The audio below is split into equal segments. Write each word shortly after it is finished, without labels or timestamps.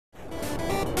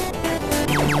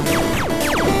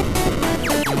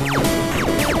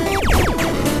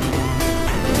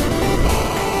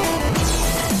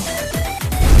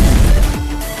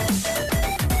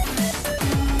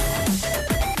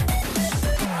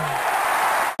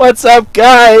What's up,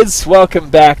 guys? Welcome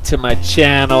back to my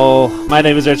channel. My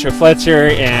name is Fletcher,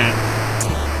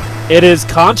 and it is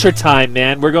Contra time,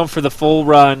 man. We're going for the full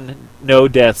run, no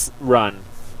deaths run.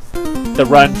 The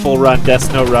run, full run, deaths,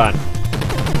 no run.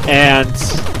 And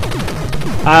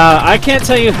I can't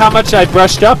tell you how much I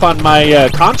brushed up on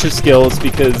my Contra skills,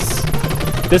 because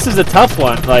this is a tough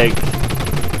one. Like,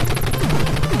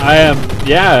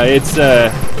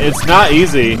 it's not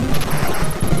easy.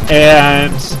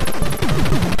 And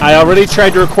I already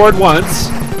tried to record once.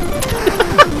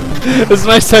 This is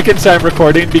my second time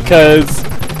recording because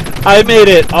I made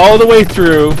it all the way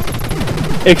through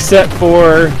except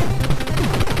for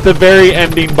the very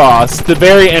ending boss. The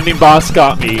very ending boss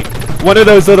got me. One of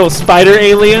those little spider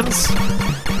aliens.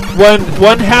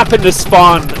 One happened to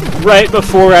spawn right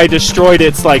before I destroyed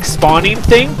its like spawning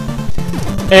thing.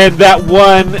 And that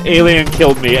one alien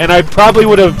killed me. And I probably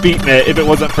would have beaten it if it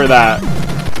wasn't for that.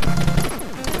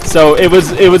 So it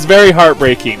was very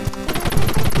heartbreaking.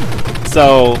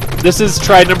 So this is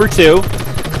try number 2.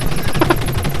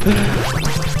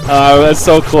 That's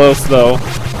so close though.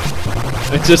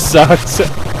 It just sucks.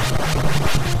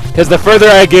 Because the further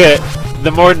I get,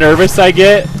 the more nervous I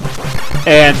get,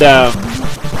 and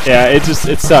yeah, it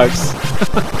sucks.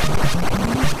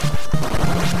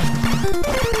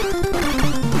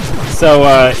 So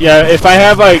yeah, if I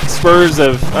have like spurs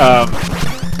of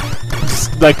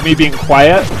like me being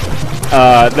quiet,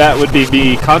 that would be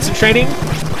me concentrating,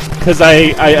 because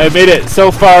I made it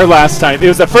so far last time. It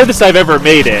was the furthest I've ever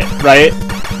made it, right?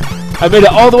 I made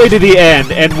it all the way to the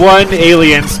end, and one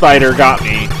alien spider got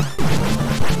me.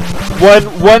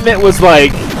 One that was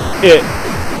like, it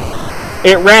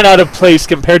ran out of place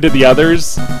compared to the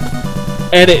others,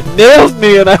 and it nailed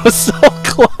me, and I was so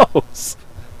close.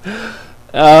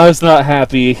 I was not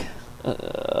happy.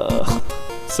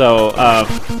 So,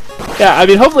 yeah, I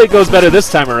mean, hopefully it goes better this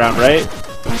time around, right?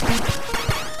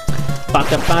 Oh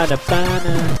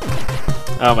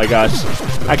my gosh,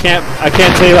 I can't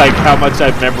tell you like how much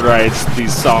I've memorized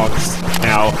these songs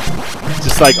now,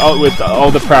 just like with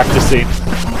all the practicing.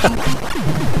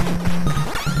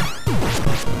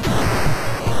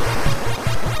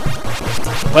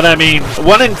 But I mean,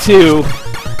 1 and 2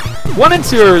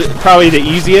 are probably the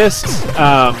easiest.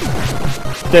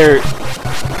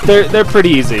 They're pretty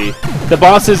easy. The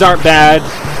bosses aren't bad.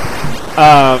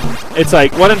 It's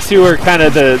like 1 and 2 are kind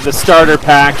of the starter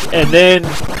pack, and then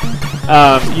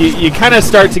you kind of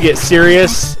start to get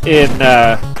serious in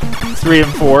 3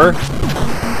 and 4,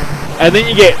 and then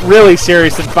you get really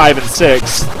serious in 5 and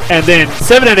 6, and then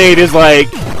 7 and 8 is like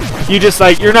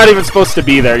you're not even supposed to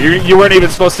be there. You weren't even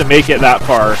supposed to make it that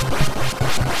far.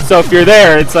 So if you're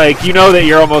there, it's like you know that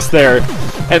you're almost there,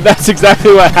 and that's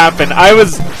exactly what happened. I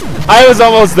was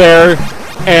almost there,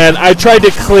 and I tried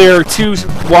to clear 2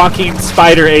 walking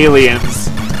spider aliens,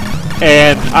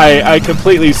 and I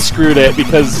completely screwed it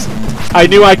because I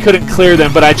knew I couldn't clear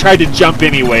them, but I tried to jump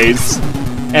anyways,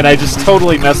 and I just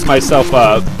totally messed myself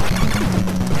up.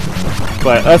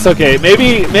 But that's okay.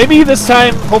 Maybe this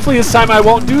time, hopefully this time I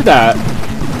won't do that.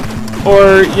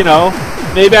 Or, you know,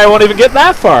 maybe I won't even get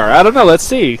that far. I don't know. Let's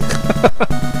see.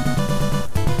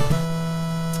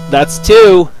 That's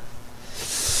 2.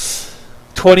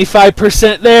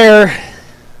 25% there.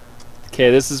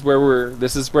 Okay, this is where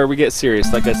we get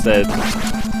serious, like I said.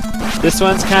 This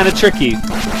one's kind of tricky.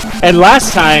 And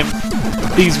last time,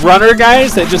 these runner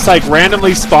guys that just like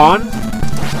randomly spawn,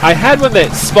 I had one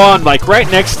that spawned like right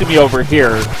next to me over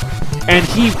here, and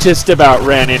he just about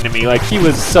ran into me. Like, he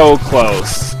was so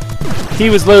close. He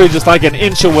was literally just like an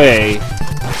inch away,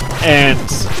 and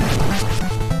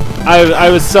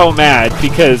I was so mad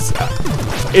because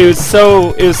it was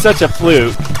such a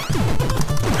fluke.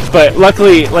 But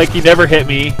luckily, like, he never hit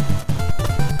me.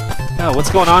 Oh, what's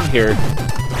going on here?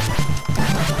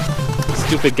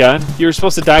 Stupid gun. You were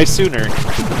supposed to die sooner.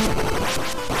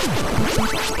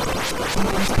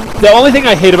 The only thing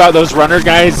I hate about those runner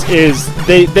guys is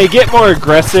they get more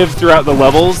aggressive throughout the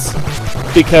levels,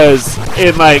 because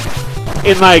in 5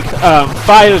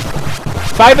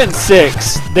 and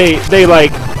 6 they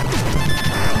like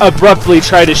abruptly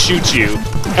try to shoot you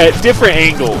at different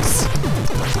angles.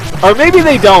 Or maybe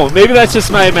they don't. Maybe that's just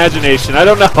my imagination. I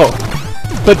don't know.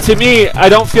 But to me, I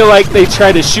don't feel like they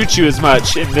try to shoot you as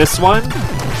much in this one.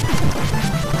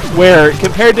 Where,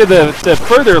 compared to the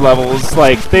further levels,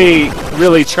 like, they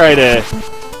really try to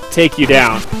take you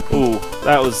down. Ooh,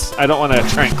 that was... I don't want to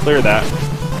try and clear that.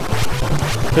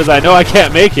 Because I know I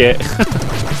can't make it.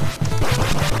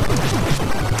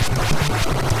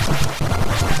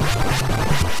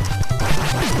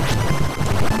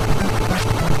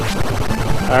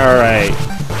 Alright.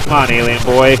 Come on, alien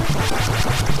boy.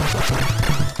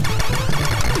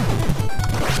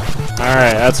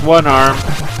 Alright, that's one arm.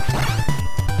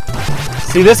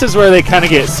 See, this is where they kind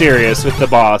of get serious with the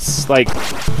boss. Like,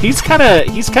 he's kind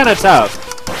of tough.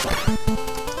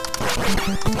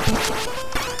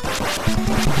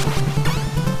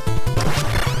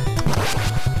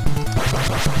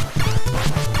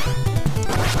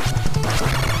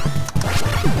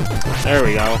 There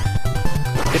we go.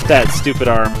 Get that stupid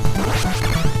arm.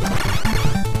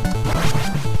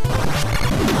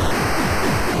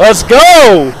 Let's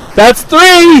go! That's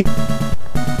 3!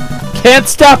 Can't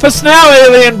stop us now,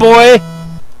 alien boy!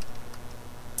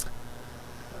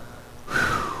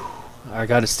 I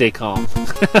gotta stay calm.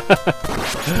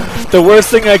 The worst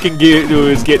thing I can do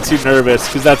is get too nervous,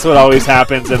 because that's what always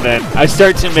happens, and then I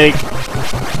start to make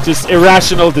just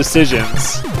irrational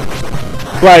decisions.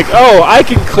 Like, oh, I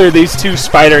can clear these 2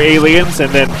 spider aliens,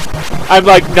 and then I'm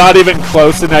like not even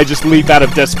close, and I just leap out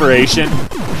of desperation.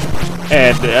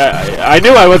 And I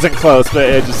knew I wasn't close, but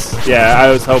it just, yeah,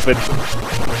 I was hoping,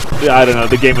 I don't know,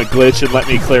 the game would glitch and let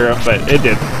me clear them, but it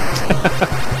didn't.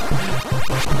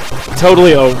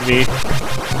 Totally owned me.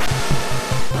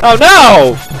 Oh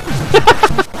no!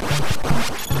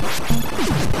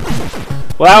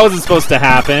 Well, that wasn't supposed to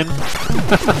happen.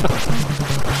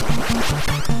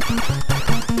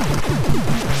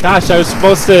 Gosh, I was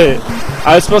supposed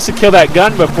to kill that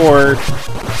gun before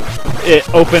it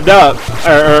opened up,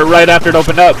 or right after it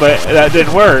opened up, but that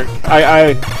didn't work.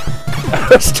 I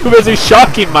was too busy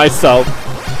shocking myself.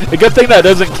 A good thing that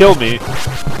doesn't kill me.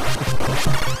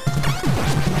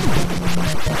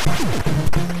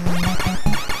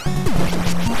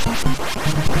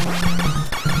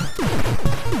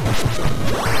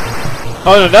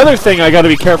 Oh, and another thing I gotta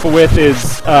be careful with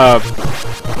is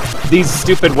these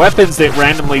stupid weapons that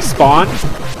randomly spawn.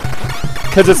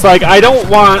 Because it's like, I don't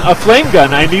want a flame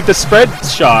gun, I need the spread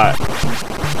shot.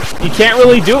 You can't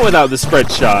really do it without the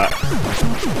spread shot.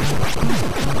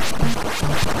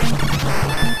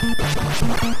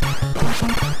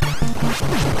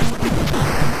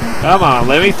 Come on,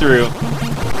 let me through.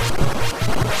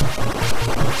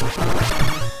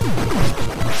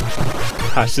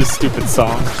 Gosh, this stupid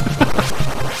song.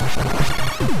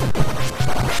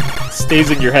 Stays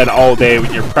in your head all day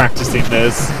when you're practicing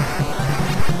this.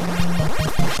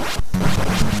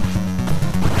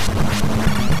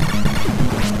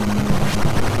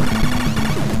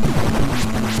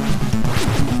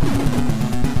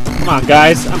 Come on,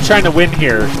 guys. I'm trying to win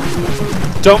here.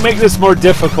 Don't make this more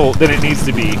difficult than it needs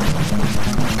to be.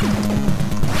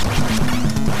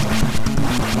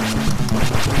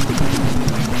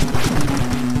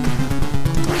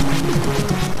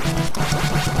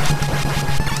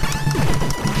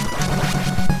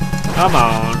 Come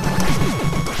on.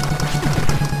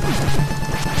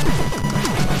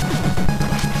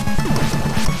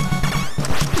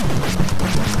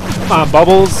 Come on,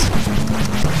 Bubbles.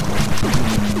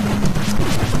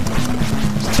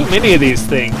 There's too many of these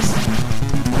things.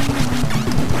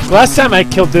 Last time I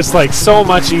killed this like so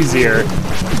much easier.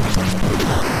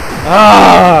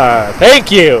 Ah,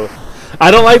 thank you. I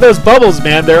don't like those bubbles,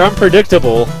 man. They're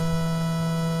unpredictable.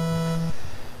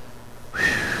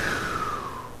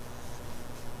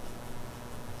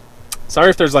 Sorry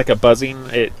if there's like a buzzing.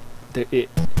 It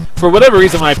for whatever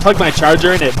reason, when I plug my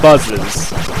charger in, it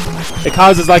buzzes. It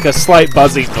causes like a slight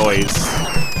buzzing noise.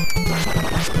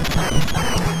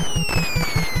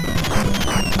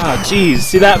 Oh, jeez.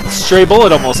 See, that stray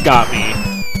bullet almost got me.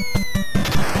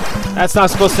 That's not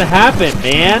supposed to happen,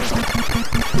 man.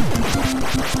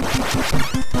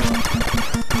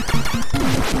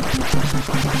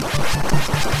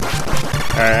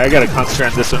 Alright, I gotta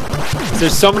concentrate on this one.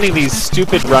 There's so many of these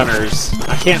stupid runners.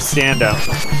 I can't stand them.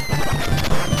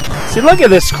 See, look at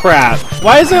this crap.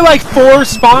 Why is there like 4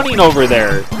 spawning over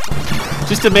there?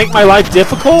 Just to make my life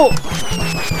difficult?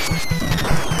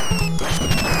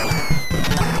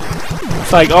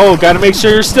 It's like, oh, gotta make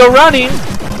sure you're still running.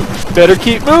 Better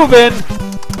keep moving.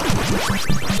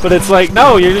 But it's like,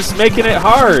 no, you're just making it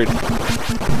hard.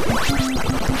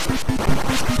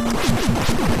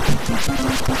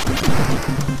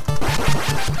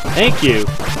 Thank you.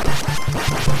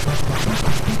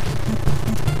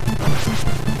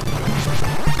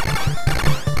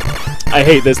 I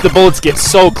hate this. The bullets get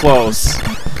so close.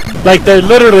 Like, they're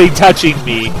literally touching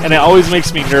me, and it always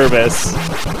makes me nervous.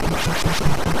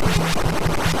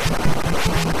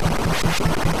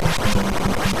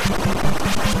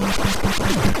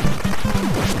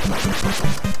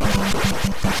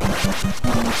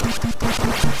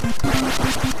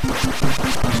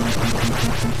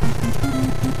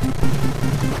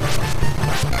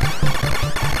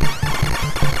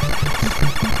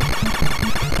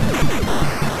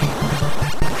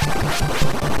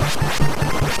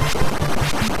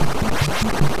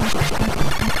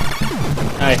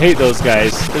 hate those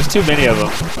guys. There's too many of them.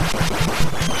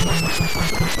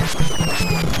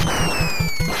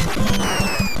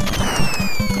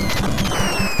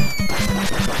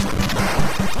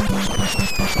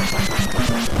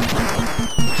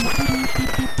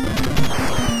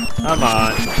 Come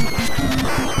on.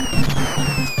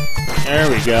 There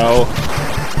we go.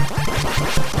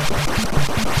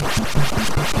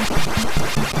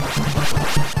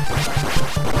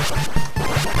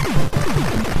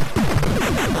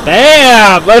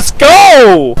 Bam! Let's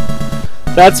go!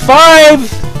 That's 5!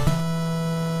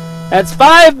 That's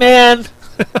 5, man!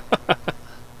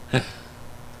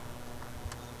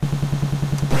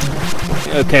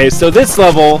 Okay, so this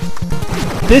level,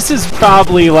 this is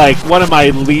probably like one of my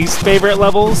least favorite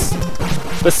levels,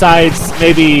 besides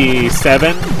maybe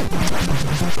 7.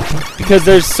 Because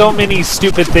there's so many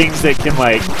stupid things that can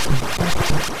like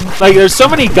there's so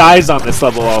many guys on this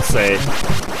level, I'll say.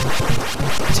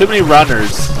 Too many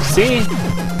runners. See?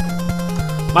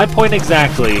 My point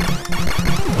exactly.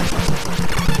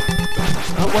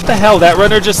 Oh, what the hell? That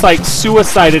runner just like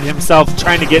suicided himself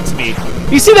trying to get to me.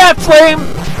 You see that flame?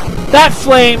 That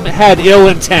flame had ill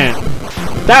intent.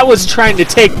 That was trying to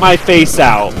take my face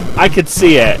out. I could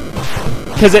see it.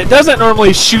 Because it doesn't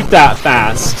normally shoot that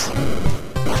fast.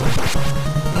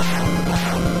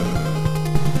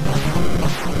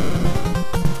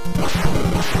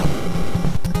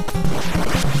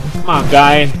 Come on,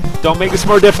 guy. Don't make this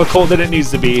more difficult than it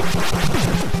needs to be.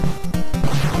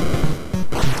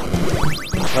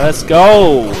 Let's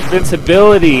go.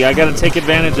 Invincibility. I gotta take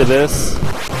advantage of this.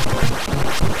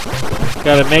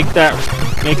 Gotta make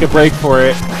a break for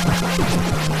it.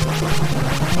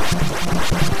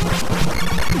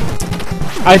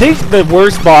 I think the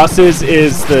worst bosses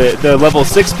is the level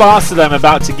 6 boss that I'm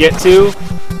about to get to,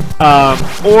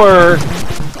 or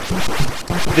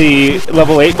the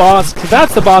level 8 boss, because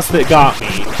that's the boss that got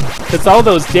me. It's all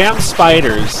those damn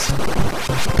spiders.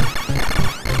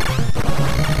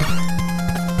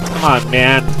 Come on,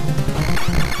 man.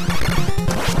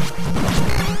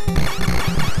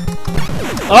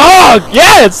 Oh,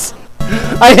 yes!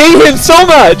 I hate him so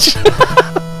much!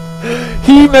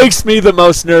 He makes me the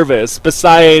most nervous,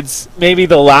 besides maybe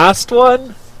the last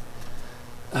one.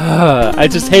 I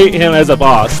just hate him as a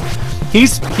boss.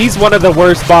 He's one of the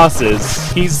worst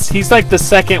bosses. He's like the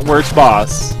second worst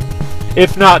boss,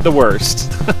 if not the worst.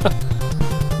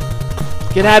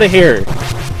 Get out of here.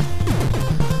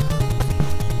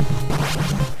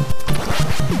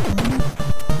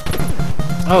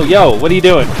 Oh, yo, what are you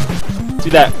doing? Do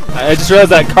that. I just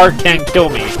realized that cart can kill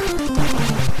me.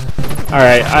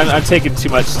 Alright, I'm taking too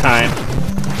much time.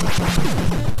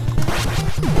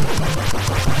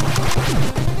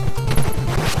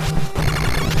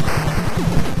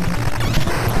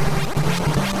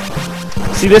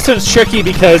 See, this one's tricky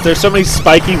because there's so many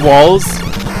spiky walls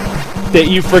that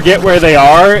you forget where they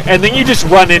are, and then you just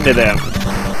run into them.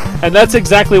 And that's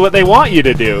exactly what they want you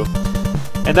to do.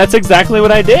 And that's exactly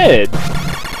what I did.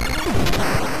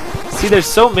 See, there's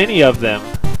so many of them.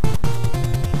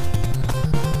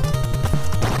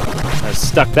 I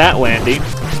stuck that landing.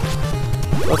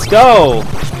 Let's go!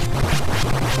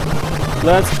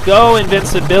 Let's go,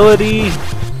 invincibility!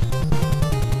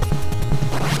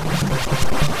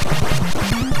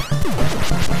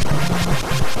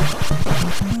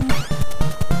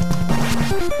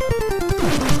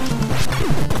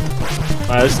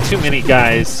 Wow, there's too many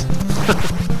guys.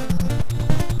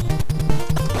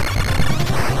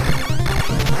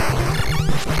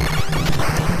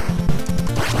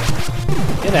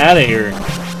 Get out of here.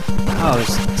 Oh,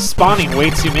 there's spawning way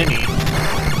too many.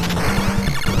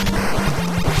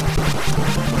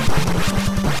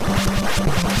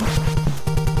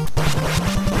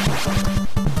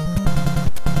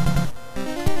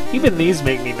 Even these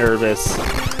make me nervous.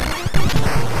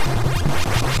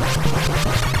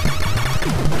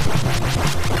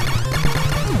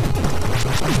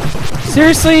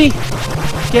 Seriously?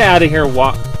 Get out of here,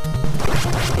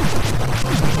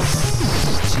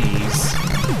 Jeez.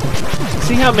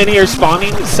 See how many are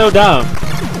spawning? It's so dumb.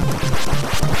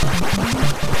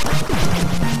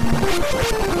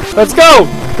 Let's go!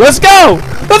 Let's go!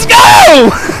 Let's go!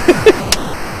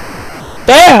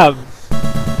 Bam!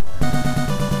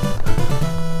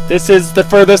 This is the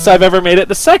furthest I've ever made it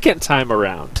the second time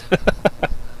around.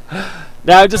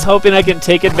 Now I'm just hoping I can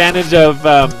take advantage of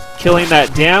killing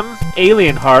that damn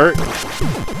alien heart,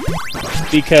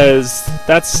 because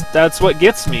that's what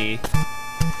gets me.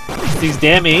 It's these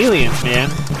damn aliens, man.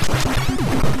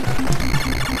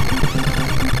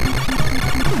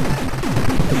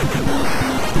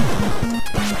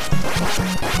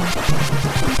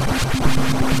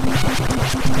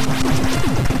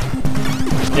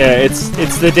 Yeah, it's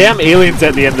the damn aliens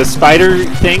at the end, the spider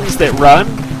things that run.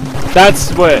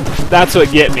 That's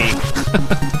what get me.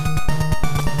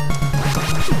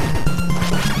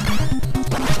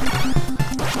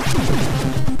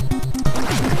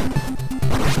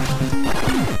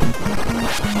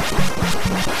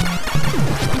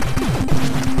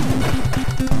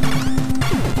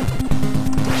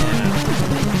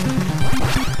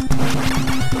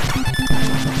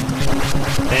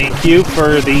 Thank you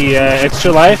for the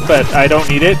extra life, but I don't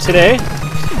need it today.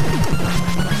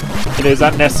 It is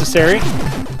unnecessary.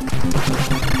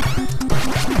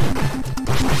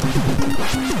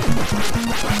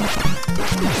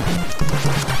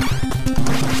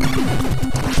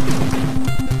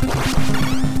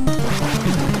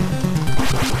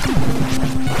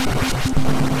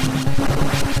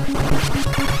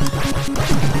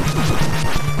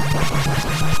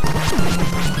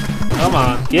 Come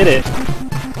on, get it.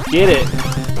 Get it.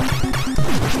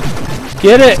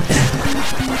 Get it!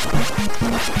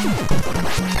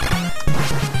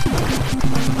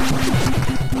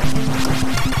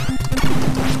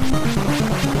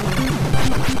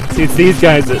 See, it's these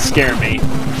guys that scare me.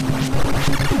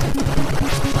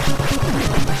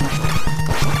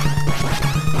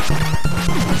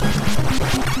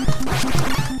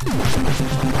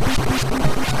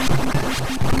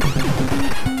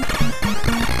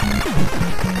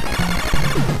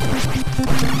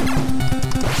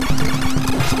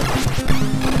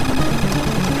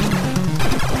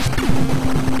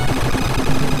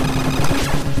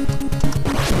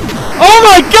 Oh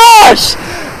my gosh!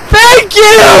 Thank you!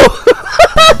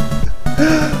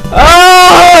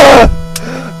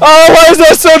 Oh, why is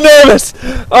that so nervous?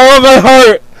 Oh, my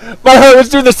heart! My heart was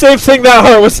doing the same thing that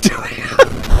heart was doing.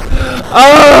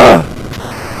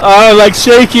 I'm like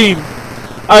shaking.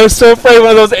 I was so afraid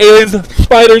one of those aliens and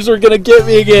spiders were gonna get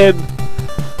me again.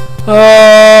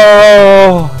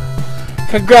 Oh!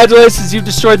 Congratulations, you've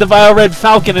destroyed the vile red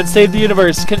falcon and saved the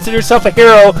universe. Consider yourself a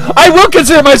hero. I will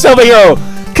consider myself a hero!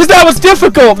 Cause that was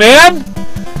difficult, man!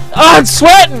 Oh, I'm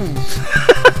sweating!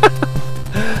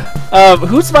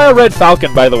 Who's Vile Red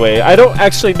Falcon, by the way? I don't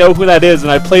actually know who that is,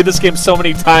 and I played this game so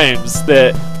many times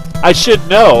that I should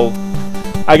know.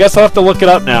 I guess I'll have to look it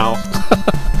up now.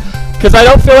 Because I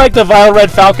don't feel like the Vile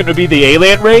Red Falcon would be the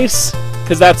alien race,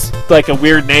 because that's like a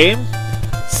weird name.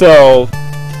 So,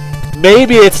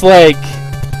 maybe it's like...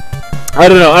 I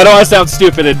don't know, I don't want to sound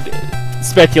stupid and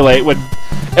speculate when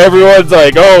everyone's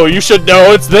like, oh, you should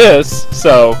know it's this.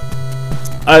 So,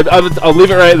 I'll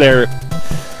leave it right there.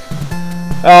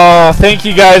 Oh, thank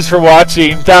you guys for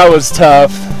watching. That was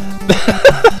tough.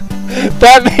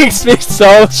 That makes me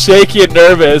so shaky and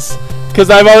nervous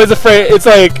because I'm always afraid. It's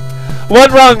like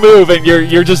one wrong move and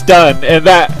you're just done. And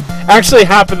that actually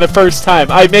happened the first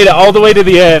time. I made it all the way to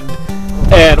the end,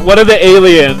 and one of the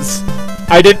aliens,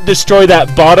 I didn't destroy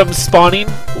that bottom spawning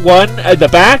one at the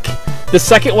back. The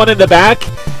second one in the back,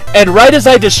 and right as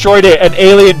I destroyed it, an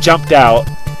alien jumped out,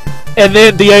 and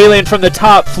then the alien from the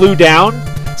top flew down.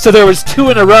 So there was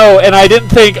two in a row, and I didn't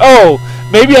think, oh,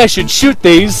 maybe I should shoot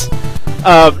these.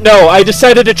 No, I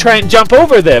decided to try and jump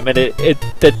over them, and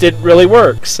that didn't really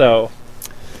work. So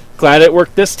glad it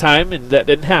worked this time, and that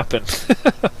didn't happen.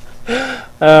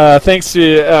 Thanks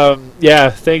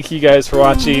to thank you guys for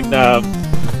watching.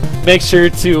 Make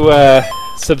sure to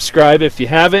subscribe if you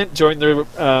haven't. Join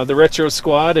the Retro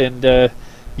Squad, and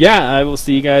yeah, I will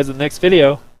see you guys in the next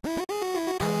video.